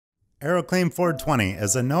AiroClean 420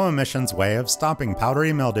 is a no-emissions way of stopping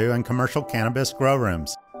powdery mildew in commercial cannabis grow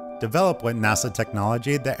rooms. Developed with NASA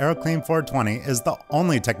technology, the AiroClean 420 is the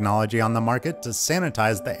only technology on the market to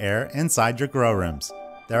sanitize the air inside your grow rooms.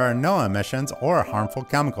 There are no emissions or harmful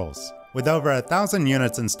chemicals. With over 1,000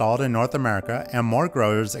 units installed in North America and more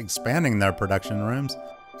growers expanding their production rooms,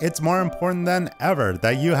 it's more important than ever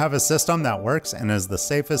that you have a system that works and is the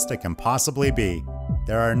safest it can possibly be.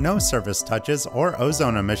 There are no surface touches or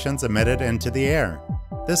ozone emissions emitted into the air.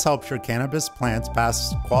 This helps your cannabis plants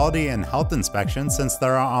pass quality and health inspections since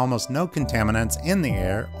there are almost no contaminants in the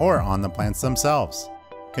air or on the plants themselves.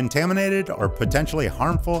 Contaminated or potentially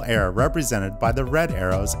harmful air represented by the red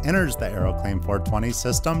arrows enters the AiroClean 420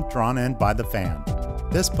 system drawn in by the fan.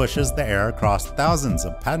 This pushes the air across thousands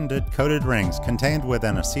of patented coated rings contained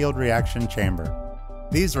within a sealed reaction chamber.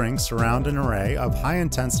 These rings surround an array of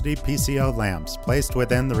high-intensity PCO lamps placed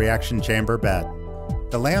within the reaction chamber bed.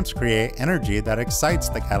 The lamps create energy that excites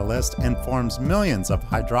the catalyst and forms millions of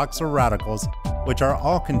hydroxyl radicals, which are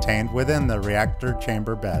all contained within the reactor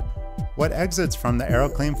chamber bed. What exits from the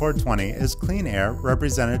AiroClean 420 is clean air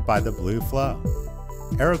represented by the blue flow.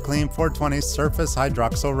 AiroClean 420's surface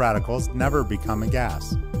hydroxyl radicals never become a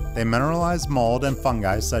gas. They mineralize mold and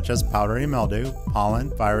fungi such as powdery mildew,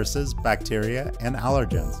 pollen, viruses, bacteria, and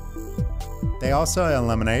allergens. They also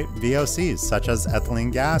eliminate VOCs such as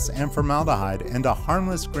ethylene gas and formaldehyde into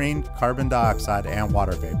harmless green carbon dioxide and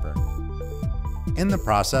water vapor. In the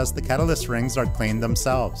process, the catalyst rings are cleaned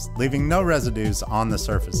themselves, leaving no residues on the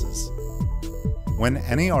surfaces. When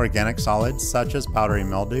any organic solids such as powdery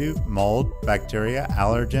mildew, mold, bacteria,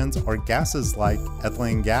 allergens, or gases like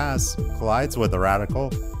ethylene gas collides with a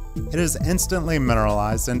radical, it is instantly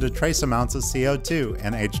mineralized into trace amounts of CO2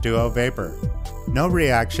 and H2O vapor. No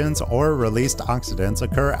reactions or released oxidants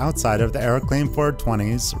occur outside of the AiroClean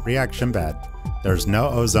 420's reaction bed. There's no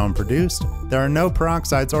ozone produced, there are no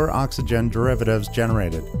peroxides or oxygen derivatives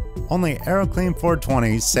generated, only AiroClean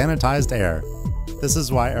 420's sanitized air. This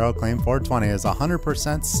is why AiroClean 420 is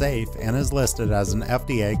 100% safe and is listed as an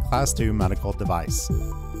FDA Class II medical device.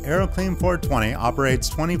 AiroClean 420 operates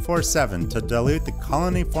 24/7 to dilute the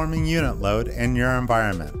colony-forming unit load in your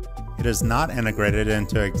environment. It is not integrated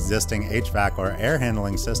into existing HVAC or air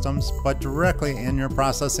handling systems, but directly in your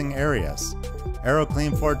processing areas.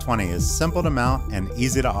 AiroClean 420 is simple to mount and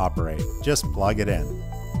easy to operate. Just plug it in.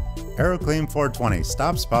 AiroClean 420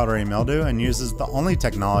 stops powdery mildew and uses the only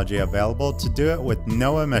technology available to do it with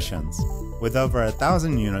no emissions. With over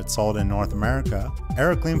 1,000 units sold in North America,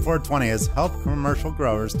 AiroClean 420 has helped commercial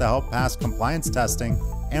growers to help pass compliance testing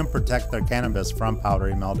and protect their cannabis from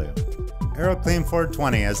powdery mildew. AiroClean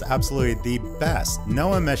 420 is absolutely the best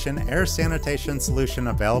no-emission air sanitation solution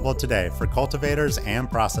available today for cultivators and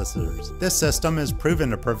processors. This system is proven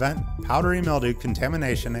to prevent powdery mildew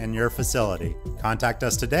contamination in your facility. Contact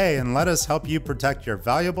us today and let us help you protect your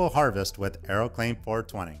valuable harvest with AiroClean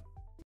 420.